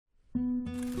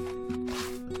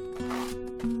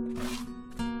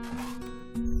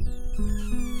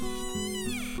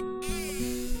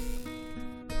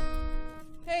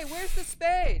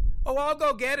I'll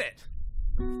go get it.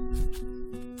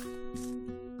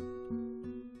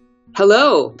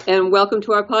 Hello, and welcome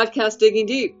to our podcast, Digging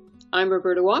Deep. I'm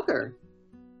Roberta Walker.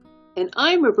 And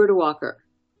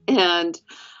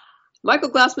Michael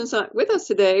Glassman's not with us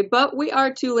today, but we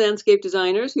are two landscape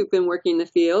designers who've been working in the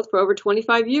field for over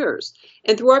 25 years.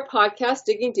 And through our podcast,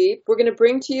 Digging Deep, we're going to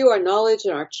bring to you our knowledge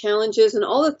and our challenges and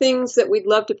all the things that we'd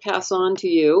love to pass on to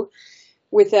you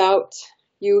without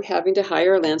you having to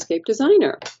hire a landscape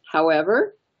designer.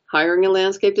 However, hiring a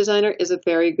landscape designer is a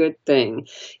very good thing,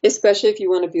 especially if you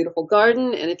want a beautiful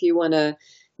garden and if you want to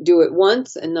do it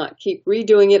once and not keep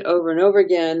redoing it over and over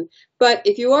again. But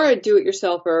if you are a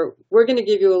do-it-yourselfer, we're going to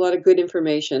give you a lot of good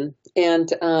information, and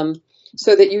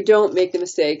so that you don't make the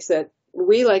mistakes that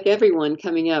we, like everyone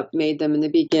coming up, made them in the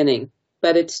beginning.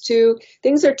 But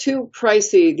things are too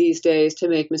pricey these days to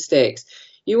make mistakes.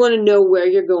 You want to know where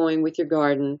you're going with your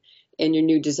garden and your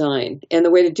new design. And the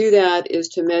way to do that is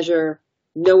to measure,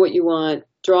 know what you want,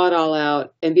 draw it all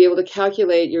out, and be able to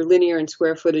calculate your linear and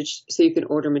square footage so you can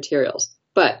order materials.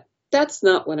 But that's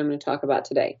not what I'm going to talk about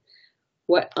today.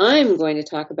 What I'm going to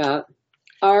talk about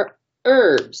are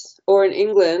herbs, or in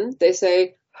England, they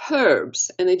say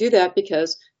herbs, and they do that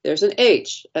because there's an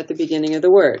H at the beginning of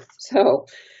the word. So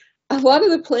a lot of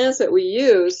the plants that we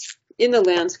use in the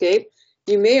landscape,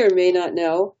 you may or may not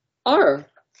know, are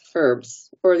herbs,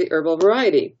 or the herbal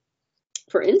variety.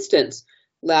 For instance,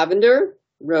 lavender,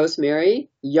 rosemary,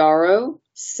 yarrow,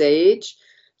 sage,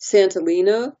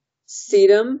 santolina,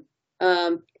 sedum,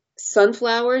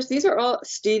 sunflowers. These are all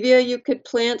stevia you could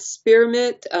plant,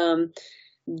 spearmint,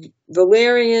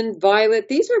 valerian, violet.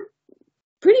 These are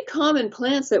pretty common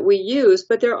plants that we use,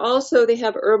 but they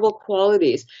have herbal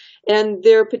qualities. And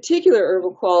their particular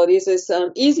herbal qualities is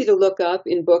easy to look up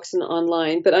in books and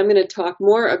online, but I'm going to talk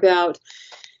more about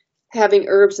having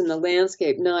herbs in the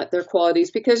landscape, not their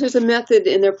qualities, because there's a method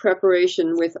in their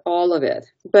preparation with all of it.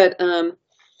 But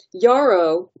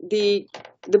yarrow, the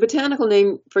botanical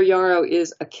name for yarrow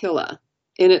is Achilla,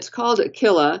 and it's called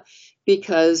Achilla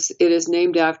because it is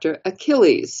named after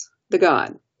Achilles, the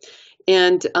god.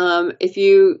 And if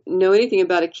you know anything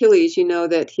about Achilles, you know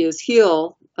that his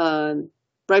heel,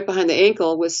 right behind the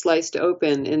ankle, was sliced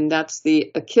open, and that's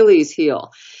the Achilles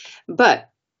heel. But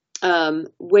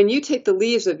when you take the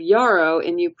leaves of yarrow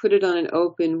and you put it on an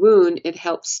open wound, it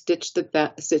helps stitch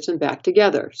them back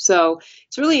together. So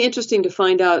it's really interesting to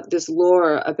find out this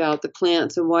lore about the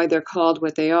plants and why they're called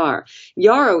what they are.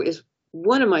 Yarrow is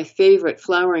one of my favorite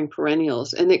flowering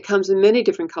perennials, and it comes in many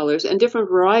different colors and different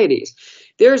varieties.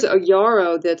 There's a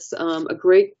yarrow that's a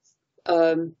great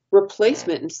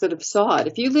replacement instead of sod.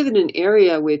 If you live in an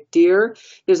area with deer,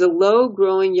 there's a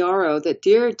low-growing yarrow that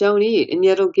deer don't eat, and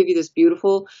yet it'll give you this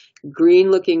beautiful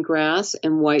green-looking grass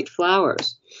and white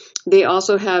flowers. They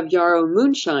also have yarrow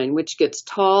moonshine, which gets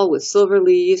tall with silver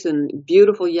leaves and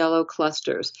beautiful yellow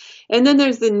clusters. And then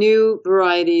there's the new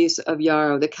varieties of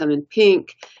yarrow that come in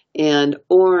pink and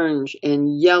orange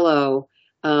and yellow.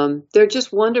 They're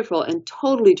just wonderful and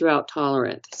totally drought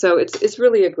tolerant. So it's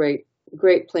really a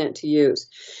great plant to use.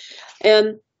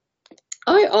 And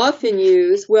I often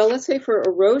use, let's say for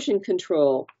erosion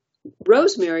control,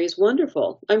 rosemary is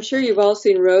wonderful. I'm sure you've all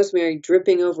seen rosemary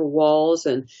dripping over walls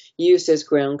and used as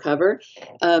ground cover.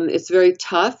 It's very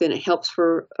tough and it helps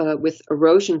with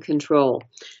erosion control.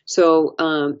 So,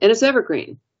 and it's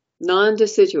evergreen,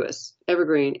 non-deciduous,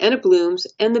 evergreen, and it blooms,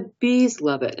 and the bees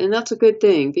love it. And that's a good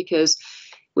thing because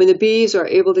when the bees are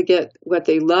able to get what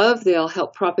they love, they'll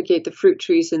help propagate the fruit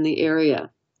trees in the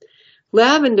area.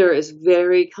 Lavender is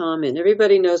very common.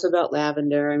 Everybody knows about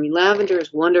lavender. I mean, lavender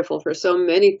is wonderful for so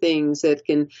many things. It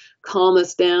can calm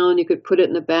us down. You could put it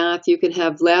in the bath. You can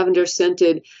have lavender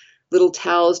scented little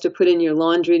towels to put in your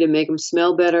laundry to make them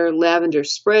smell better. Lavender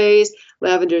sprays.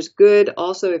 Lavender's good.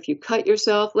 Also, if you cut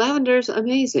yourself, lavender's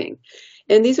amazing.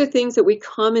 And these are things that we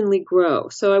commonly grow.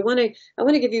 So I want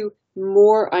to give you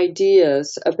more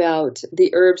ideas about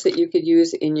the herbs that you could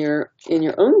use in your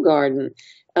own garden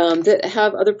that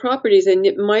have other properties, and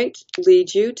it might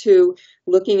lead you to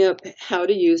looking up how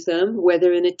to use them,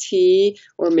 whether in a tea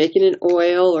or making an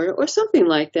oil or something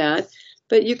like that.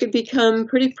 But you could become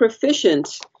pretty proficient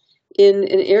in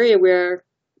an area where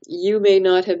you may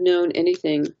not have known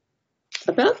anything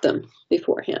about them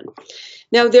beforehand.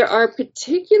 Now, there are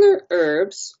particular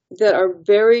herbs that are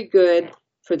very good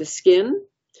for the skin.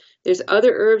 There's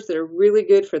other herbs that are really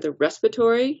good for the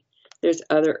respiratory. There's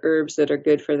other herbs that are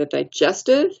good for the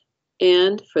digestive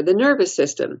and for the nervous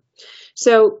system.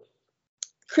 So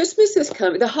Christmas is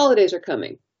coming. The holidays are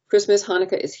coming. Christmas,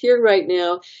 Hanukkah is here right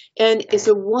now, and it's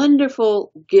a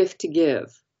wonderful gift to give,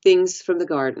 things from the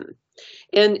garden.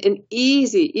 And an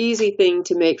easy thing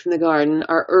to make from the garden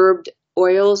are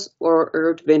oils or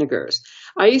herb vinegars.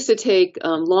 I used to take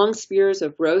long spears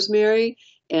of rosemary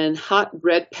and hot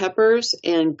red peppers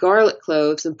and garlic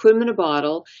cloves and put them in a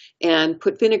bottle and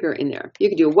put vinegar in there. You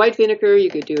could do a white vinegar. You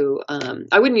could do,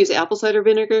 I wouldn't use apple cider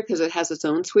vinegar because it has its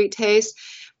own sweet taste,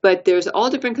 but there's all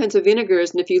different kinds of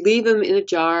vinegars. And if you leave them in a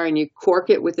jar and you cork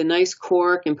it with a nice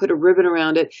cork and put a ribbon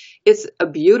around it, it's a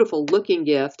beautiful looking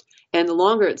gift. And the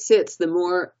longer it sits, the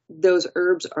more those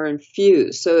herbs are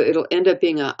infused. So it'll end up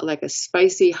being like a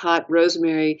spicy, hot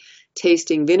rosemary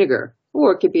tasting vinegar.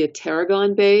 Or it could be a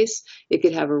tarragon base. It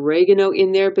could have oregano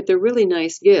in there, but they're really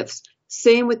nice gifts.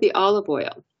 Same with the olive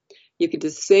oil. You could do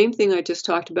the same thing I just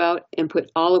talked about and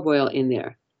put olive oil in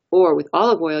there. Or with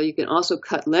olive oil, you can also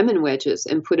cut lemon wedges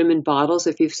and put them in bottles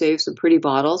if you've saved some pretty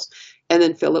bottles, and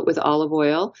then fill it with olive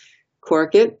oil,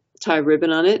 cork it, tie a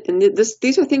ribbon on it. And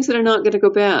these are things that are not going to go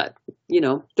bad. You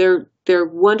know, they're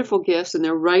wonderful gifts and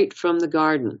they're right from the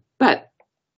garden. But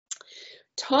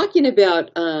talking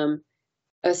about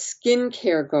a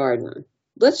skincare garden,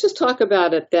 let's just talk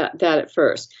about that at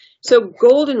first. So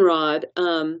goldenrod,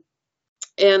 and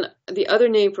the other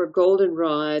name for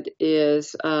goldenrod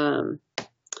is, I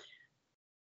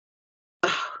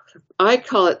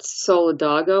call it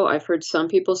solidago. I've heard some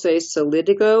people say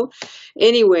solidago.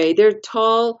 Anyway, they're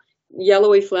tall,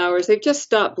 yellowy flowers. They've just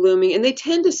stopped blooming, and they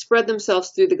tend to spread themselves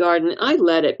through the garden. I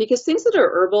let it, because things that are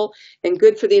herbal and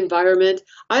good for the environment,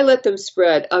 I let them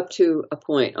spread up to a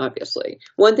point, obviously.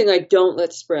 One thing I don't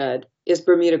let spread is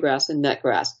Bermuda grass and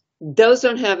nutgrass. Those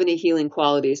don't have any healing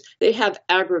qualities. They have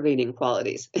aggravating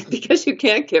qualities because you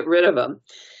can't get rid of them.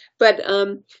 But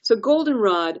so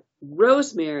goldenrod,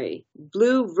 rosemary,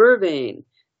 blue vervain,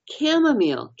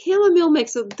 chamomile. Chamomile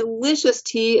makes a delicious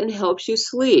tea and helps you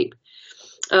sleep.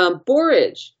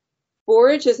 Borage.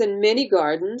 Borage is in many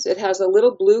gardens. It has a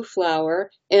little blue flower.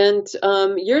 And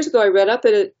years ago, I read up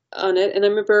on it, and I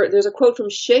remember there's a quote from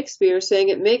Shakespeare saying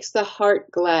it makes the heart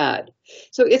glad.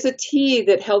 So it's a tea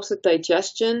that helps with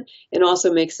digestion and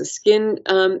also makes the skin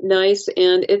nice,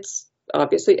 and it's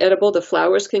obviously edible. The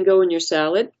flowers can go in your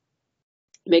salad.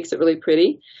 Makes it really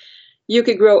pretty. You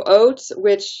could grow oats,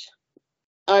 which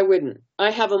I wouldn't. I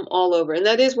have them all over. And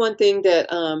that is one thing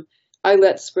that I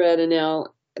let spread, and now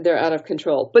they're out of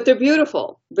control. But they're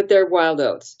beautiful, but they're wild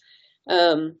oats.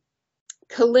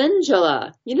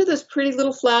 Calendula, you know those pretty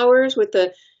little flowers with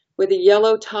the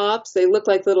yellow tops? They look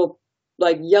like little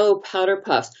yellow powder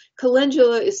puffs.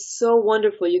 Calendula is so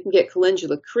wonderful. You can get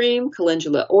calendula cream,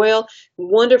 calendula oil,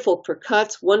 wonderful for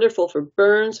cuts, wonderful for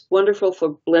burns, wonderful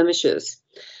for blemishes.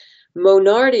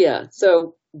 Monardia.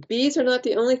 So bees are not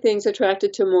the only things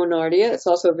attracted to Monardia. It's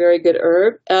also a very good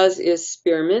herb, as is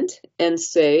spearmint and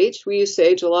sage. We use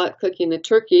sage a lot cooking the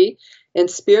turkey,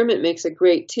 and spearmint makes a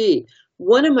great tea.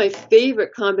 One of my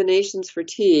favorite combinations for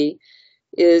tea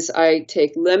is I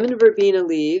take lemon verbena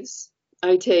leaves,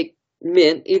 I take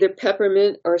mint, either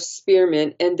peppermint or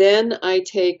spearmint, and then I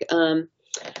take a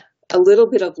little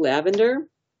bit of lavender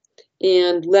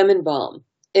and lemon balm.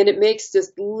 And it makes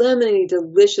this lemony,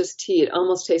 delicious tea. It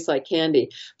almost tastes like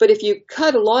candy. But if you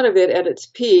cut a lot of it at its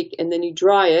peak and then you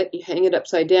dry it, you hang it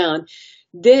upside down,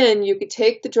 then you could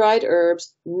take the dried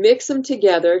herbs, mix them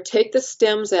together, take the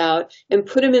stems out, and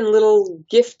put them in little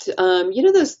gift, you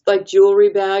know those like jewelry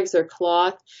bags or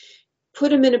cloth?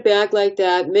 Put them in a bag like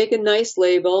that, make a nice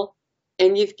label,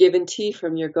 and you've given tea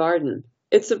from your garden.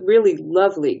 It's a really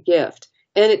lovely gift.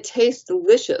 And it tastes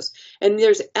delicious. And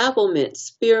there's apple mint,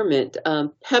 spearmint,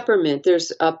 peppermint,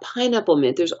 there's pineapple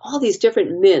mint. There's all these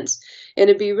different mints. And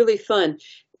it'd be really fun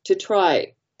to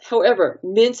try. However,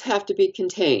 mints have to be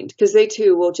contained because they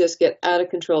too will just get out of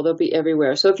control. They'll be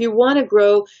everywhere. So if you want to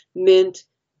grow mint,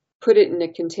 put it in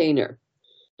a container.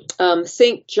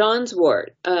 St. John's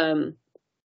wort.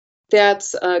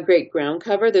 That's a great ground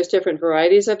cover. There's different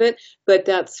varieties of it, but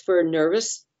that's for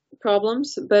nervous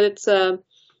problems. But it's a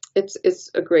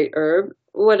great herb.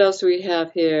 What else do we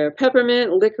have here?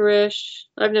 Peppermint, licorice.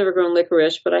 I've never grown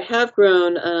licorice, but I have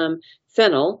grown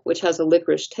fennel, which has a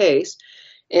licorice taste.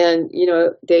 And, you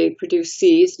know, they produce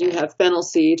seeds. You have fennel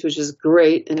seeds, which is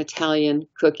great in Italian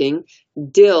cooking.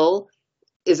 Dill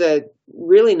is a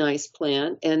really nice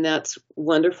plant, and that's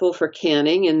wonderful for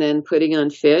canning and then putting on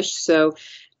fish. So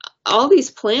all these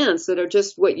plants that are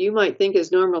just what you might think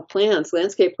is normal plants,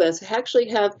 landscape plants,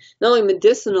 actually have not only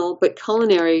medicinal but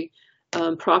culinary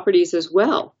properties as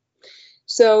well.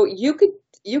 So you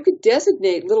could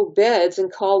designate little beds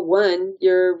and call one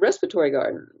your respiratory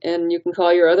garden, and you can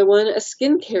call your other one a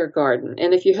skincare garden.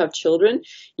 And if you have children,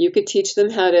 you could teach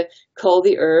them how to cull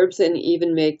the herbs and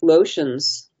even make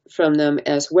lotions from them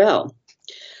as well.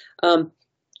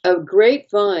 A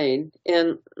great vine,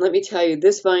 and let me tell you,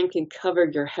 this vine can cover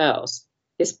your house.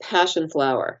 is passion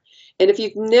flower. And if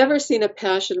you've never seen a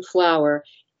passion flower,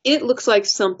 it looks like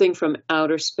something from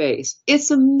outer space.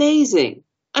 It's amazing.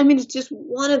 I mean, it's just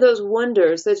one of those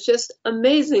wonders that's just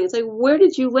amazing. It's like, where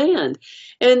did you land?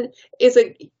 And it's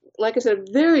like I said,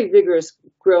 a very vigorous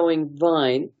growing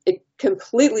vine. It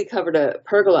completely covered a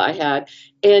pergola I had.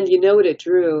 And you know what it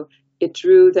drew? It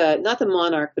drew not the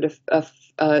monarch, but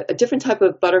a different type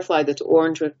of butterfly that's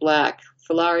orange with black,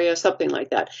 Filaria, something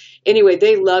like that. Anyway,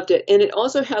 they loved it. And it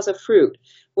also has a fruit.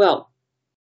 Well,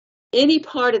 any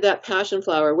part of that passion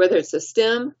flower, whether it's the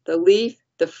stem, the leaf,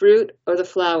 the fruit, or the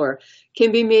flower,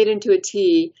 can be made into a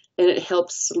tea, and it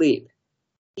helps sleep.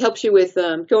 It helps you with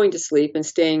going to sleep and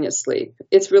staying asleep.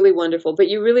 It's really wonderful, but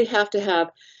you really have to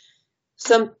have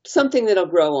something that'll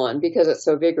grow on because it's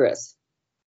so vigorous.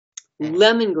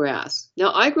 Lemongrass.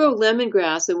 Now, I grow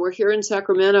lemongrass, and we're here in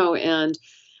Sacramento, and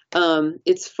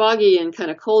it's foggy and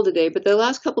kind of cold today, but the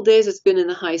last couple of days it's been in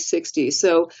the high 60s.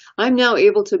 So I'm now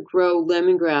able to grow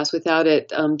lemongrass without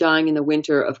it dying in the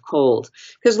winter of cold,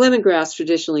 because lemongrass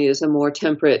traditionally is a more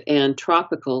temperate and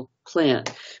tropical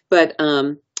plant. But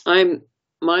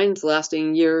mine's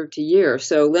lasting year to year.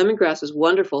 So lemongrass is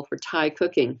wonderful for Thai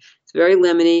cooking. It's very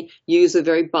lemony. Use the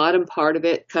very bottom part of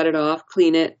it, cut it off,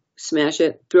 clean it, smash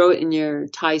it, throw it in your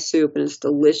Thai soup, and it's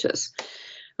delicious.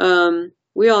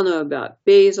 We all know about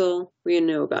basil. We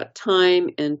know about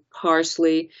thyme and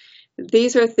parsley.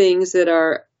 These are things that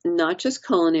are not just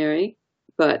culinary,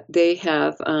 but they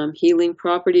have healing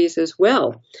properties as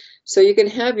well. So you can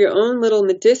have your own little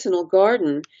medicinal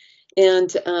garden.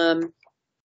 And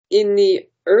in the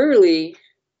early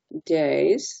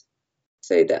days,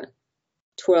 say the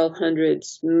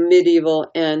 1200s, medieval,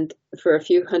 and for a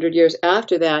few hundred years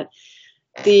after that,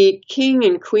 the king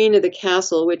and queen of the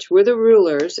castle, which were the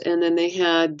rulers, and then they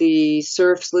had the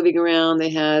serfs living around, they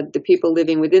had the people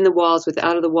living within the walls,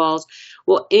 without of the walls.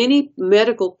 Well, any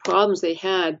medical problems they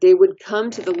had, they would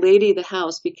come to the lady of the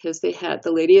house, because the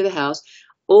lady of the house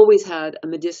always had a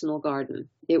medicinal garden.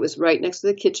 It was right next to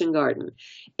the kitchen garden.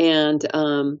 And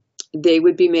they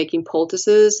would be making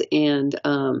poultices and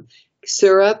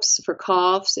syrups for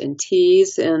coughs and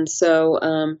teas. And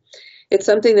so it's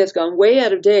something that's gone way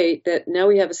out of date, that now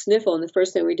we have a sniffle, and the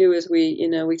first thing we do is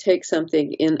we take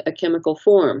something in a chemical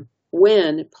form,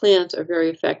 when plants are very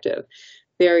effective,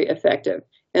 very effective.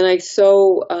 And I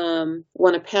so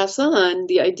want to pass on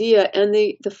the idea and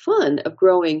the fun of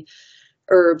growing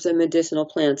herbs and medicinal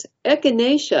plants.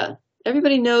 Echinacea.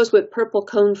 Everybody knows what purple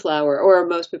coneflower, or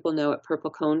most people know what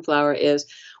purple coneflower is.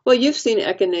 Well, you've seen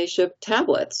echinacea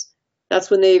tablets. That's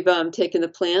when they've taken the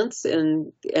plants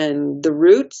and the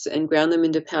roots and ground them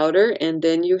into powder, and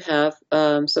then you have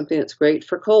something that's great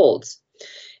for colds.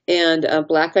 And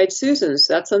black-eyed Susans,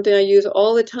 that's something I use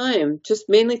all the time, just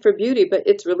mainly for beauty, but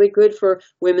it's really good for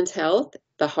women's health,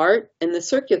 the heart, and the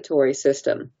circulatory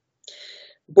system.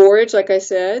 Borage, like I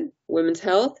said, women's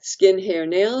health, skin, hair,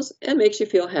 nails, and makes you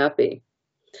feel happy.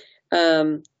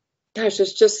 Gosh,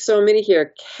 there's just so many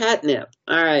here. Catnip.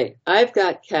 All right, I've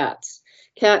got cats.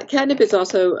 Catnip is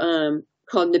also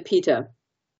called Nepeta.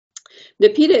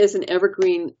 Nepeta is an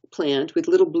evergreen plant with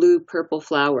little blue-purple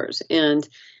flowers. And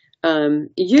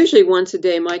usually once a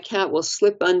day, my cat will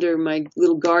slip under my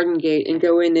little garden gate and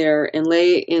go in there and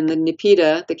lay in the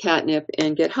Nepeta, the catnip,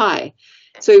 and get high.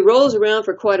 So he rolls around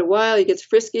for quite a while. He gets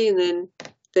frisky, and then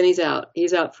he's out.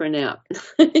 He's out for a nap.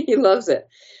 He loves it.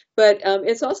 But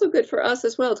it's also good for us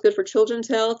as well. It's good for children's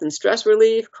health and stress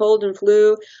relief, cold and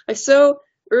flu. I so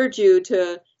urge you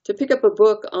to pick up a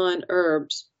book on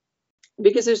herbs,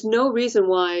 because there's no reason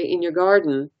why in your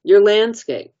garden, your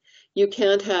landscape, you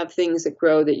can't have things that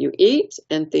grow that you eat,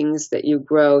 and things that you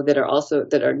grow that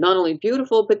are not only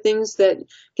beautiful, but things that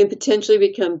can potentially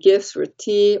become gifts for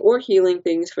tea or healing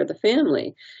things for the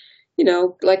family. You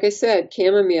know, like I said,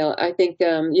 chamomile. I think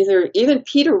even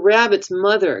Peter Rabbit's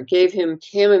mother gave him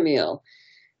chamomile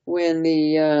when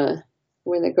the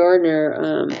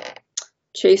gardener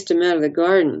chased him out of the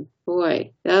garden.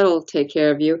 Boy, that'll take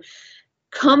care of you.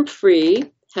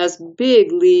 Comfrey has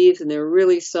big leaves, and they're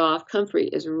really soft. Comfrey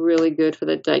is really good for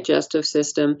the digestive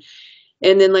system.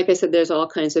 And then, like I said, there's all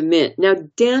kinds of mint. Now,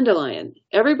 dandelion.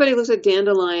 Everybody looks at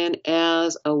dandelion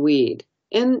as a weed.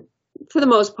 And for the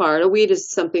most part, a weed is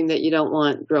something that you don't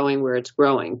want growing where it's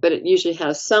growing. But it usually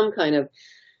has some kind of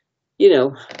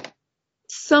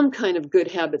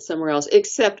good habit somewhere else,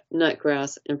 except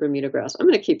nutgrass and Bermuda grass. I'm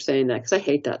going to keep saying that because I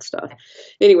hate that stuff.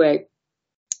 Anyway,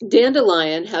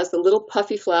 dandelion has the little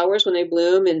puffy flowers when they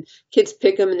bloom, and kids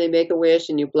pick them and they make a wish,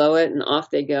 and you blow it and off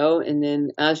they go. And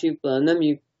then as you've blown them,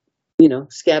 you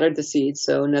scattered the seeds,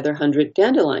 so another 100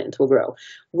 dandelions will grow.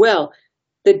 Well,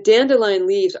 The dandelion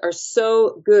leaves are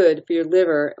so good for your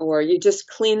liver, or you just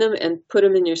clean them and put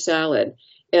them in your salad.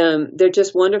 They're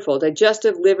just wonderful.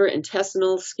 Digestive, liver,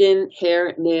 intestinal, skin,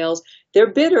 hair, nails.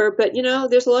 They're bitter, but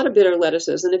there's a lot of bitter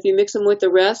lettuces, and if you mix them with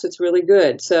the rest, it's really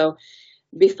good. So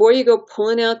before you go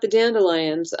pulling out the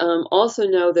dandelions, also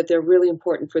know that they're really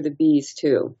important for the bees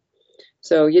too.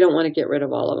 So you don't want to get rid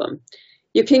of all of them.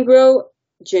 You can grow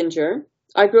ginger.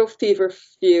 I grow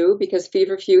feverfew because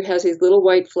feverfew has these little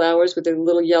white flowers with a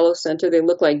little yellow center. They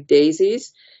look like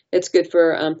daisies. It's good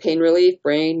for pain relief,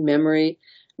 brain, memory.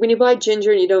 When you buy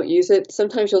ginger and you don't use it,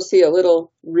 sometimes you'll see a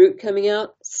little root coming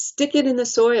out. Stick it in the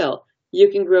soil. You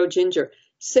can grow ginger.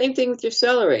 Same thing with your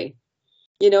celery.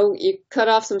 You cut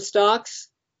off some stalks,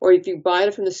 or if you buy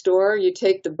it from the store, you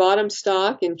take the bottom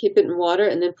stalk and keep it in water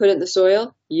and then put it in the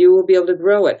soil. You will be able to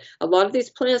grow it. A lot of these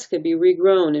plants can be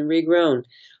regrown and regrown.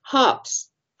 Hops.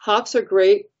 Hops are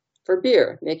great for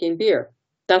beer, making beer.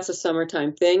 That's a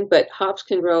summertime thing, but hops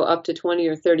can grow up to 20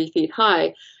 or 30 feet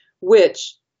high,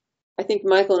 which I think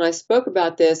Michael and I spoke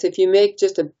about this. If you make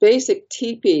just a basic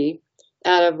teepee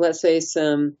out of, let's say,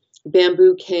 some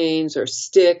bamboo canes or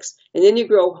sticks, and then you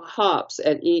grow hops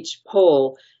at each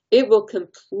pole, it will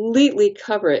completely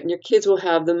cover it, and your kids will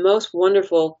have the most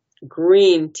wonderful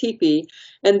green teepee.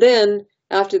 And then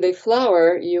after they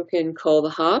flower, you can cull the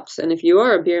hops, and if you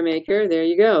are a beer maker, there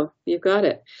you go. You've got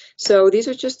it. So these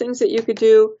are just things that you could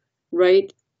do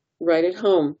right at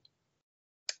home.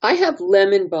 I have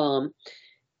lemon balm,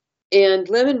 and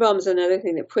lemon balm is another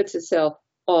thing that puts itself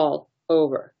all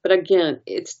over. But again,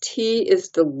 its tea is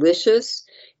delicious.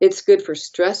 It's good for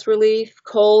stress relief,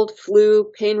 cold,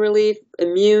 flu, pain relief,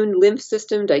 immune, lymph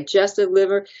system, digestive,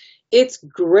 liver. It's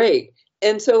great.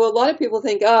 And so a lot of people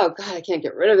think, oh, God, I can't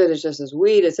get rid of it. It's just this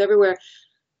weed. It's everywhere.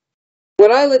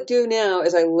 What I do now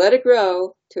is I let it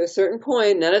grow to a certain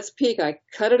point, and at its peak, I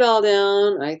cut it all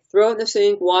down, I throw it in the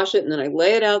sink, wash it, and then I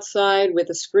lay it outside with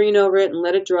a screen over it and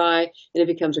let it dry, and it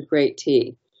becomes a great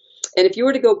tea. And if you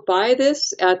were to go buy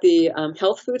this at the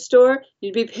health food store,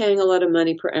 you'd be paying a lot of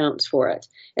money per ounce for it.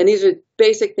 And these are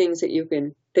basic things that you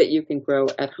can grow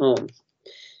at home.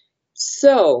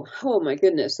 So, oh my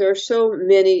goodness, there are so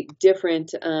many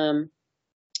different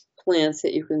plants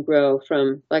that you can grow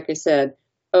from, like I said,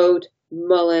 oat,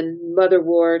 mullein,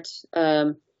 motherwort,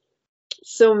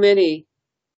 so many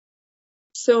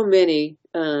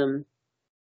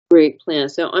great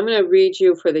plants. Now I'm going to read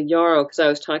you for the yarrow because I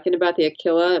was talking about the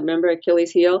Achilla. Remember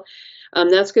Achilles heel?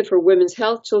 That's good for women's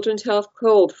health, children's health,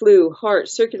 cold, flu, heart,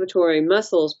 circulatory,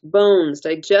 muscles, bones,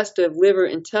 digestive, liver,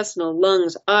 intestinal,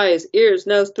 lungs, eyes, ears,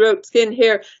 nose, throat, skin,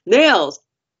 hair, nails.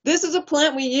 This is a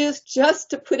plant we use just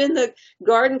to put in the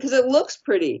garden because it looks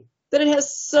pretty, but it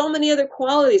has so many other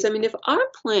qualities. I mean, if our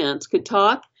plants could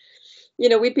talk,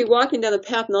 we'd be walking down the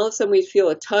path and all of a sudden we'd feel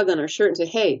a tug on our shirt and say,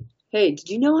 hey, did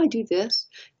you know I do this?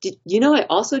 Did you know I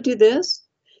also do this?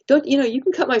 You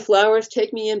can cut my flowers,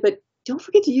 take me in, but don't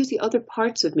forget to use the other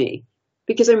parts of me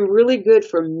because I'm really good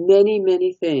for many,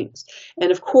 many things.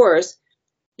 And of course,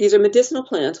 these are medicinal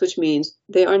plants, which means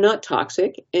they are not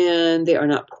toxic and they are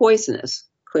not poisonous,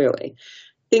 clearly.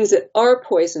 Things that are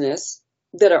poisonous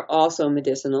that are also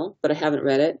medicinal, but I haven't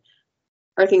read it,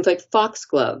 are things like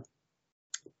foxglove,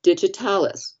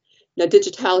 digitalis. Now,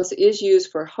 digitalis is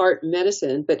used for heart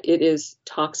medicine, but it is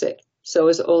toxic. So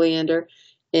is oleander,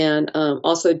 and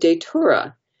also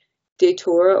datura.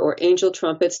 Datura or angel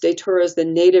trumpets. Datura is the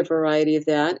native variety of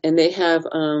that, and they have,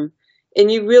 and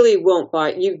you really won't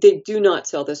buy, they do not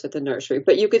sell this at the nursery,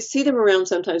 but you could see them around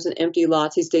sometimes in empty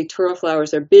lots. These datura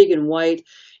flowers are big and white,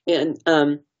 and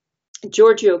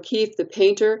George O'Keeffe, the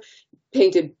painter,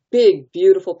 painted big,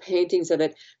 beautiful paintings of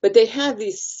it, but they have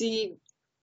these seed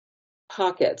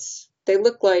pockets. They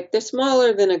look like they're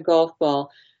smaller than a golf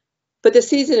ball, but the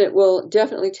seeds in it will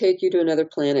definitely take you to another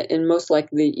planet, and most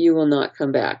likely you will not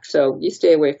come back. So you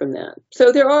stay away from that.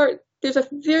 So there's a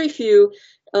very few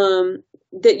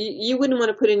that you wouldn't want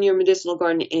to put in your medicinal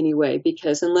garden anyway,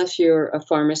 because unless you're a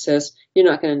pharmacist, you're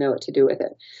not going to know what to do with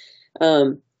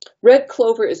it. Red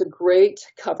clover is a great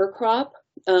cover crop.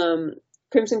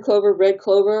 Crimson clover, red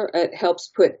clover, it helps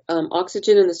put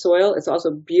oxygen in the soil. It's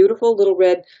also beautiful little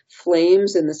red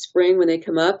flames in the spring when they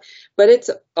come up. But it's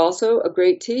also a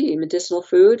great tea, medicinal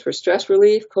food for stress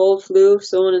relief, cold, flu,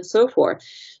 so on and so forth.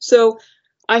 So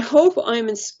I hope I'm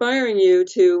inspiring you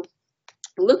to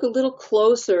look a little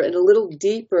closer and a little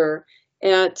deeper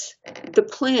at the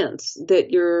plants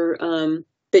that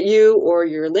you or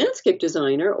your landscape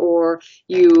designer or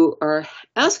you are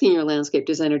asking your landscape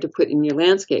designer to put in your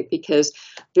landscape, because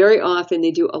very often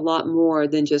they do a lot more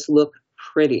than just look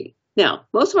pretty. Now,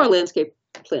 most of our landscape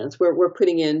plants we're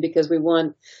putting in because we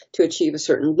want to achieve a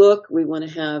certain look. We want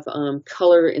to have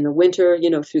color in the winter,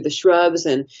 through the shrubs,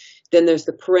 and then there's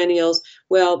the perennials.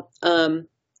 Well,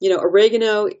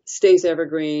 oregano stays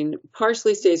evergreen,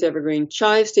 parsley stays evergreen,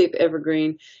 chives stay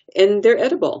evergreen, and they're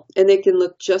edible, and they can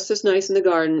look just as nice in the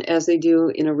garden as they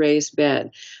do in a raised bed.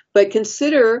 But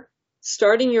consider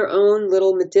starting your own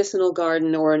little medicinal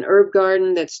garden or an herb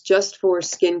garden that's just for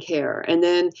skincare, and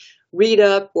then read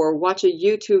up or watch a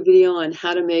YouTube video on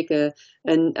how to make a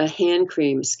hand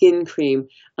cream, skin cream,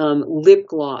 lip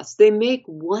gloss. They make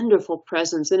wonderful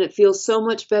presents, and it feels so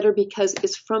much better because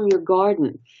it's from your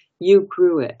garden. You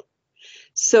grew it.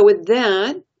 So with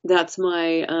that, that's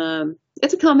my,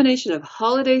 it's a combination of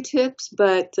holiday tips,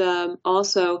 but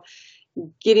also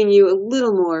getting you a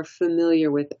little more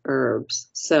familiar with herbs.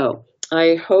 So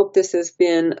I hope this has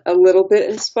been a little bit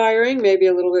inspiring, maybe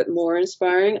a little bit more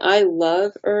inspiring. I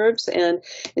love herbs. And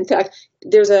in fact,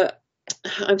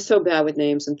 I'm so bad with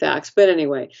names and facts, but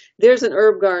anyway, there's an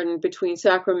herb garden between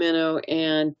Sacramento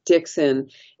and Dixon,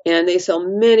 and they sell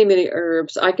many, many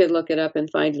herbs. I could look it up and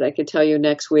find it. I could tell you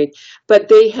next week. But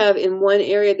they have, in one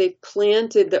area, they've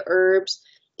planted the herbs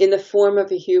in the form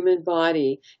of a human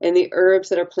body, and the herbs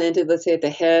that are planted, let's say at the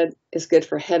head, is good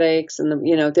for headaches, and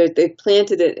they've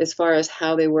planted it as far as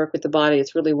how they work with the body.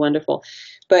 It's really wonderful.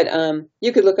 But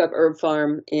you could look up Herb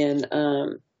Farm in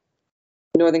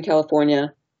Northern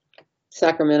California,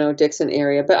 Sacramento, Dixon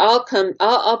area. But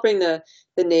I'll bring the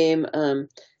name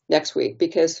next week,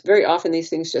 because very often these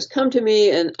things just come to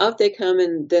me and out they come,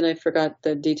 and then I forgot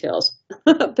the details.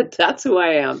 But that's who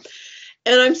I am.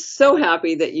 And I'm so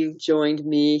happy that you've joined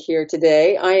me here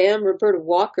today. I am Roberta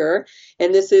Walker,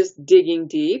 and this is Digging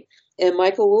Deep. And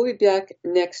Michael will be back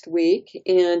next week,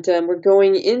 and we're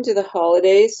going into the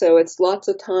holidays, so it's lots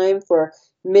of time for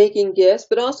making gifts,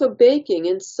 but also baking.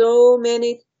 And so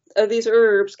many of these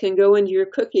herbs can go into your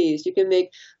cookies. You can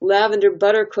make lavender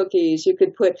butter cookies. You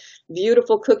could put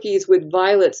beautiful cookies with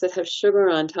violets that have sugar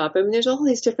on top. I mean, there's all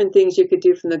these different things you could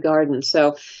do from the garden.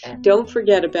 So don't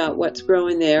forget about what's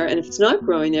growing there. And if it's not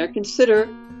growing there, consider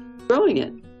growing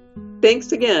it.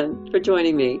 Thanks again for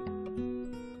joining me.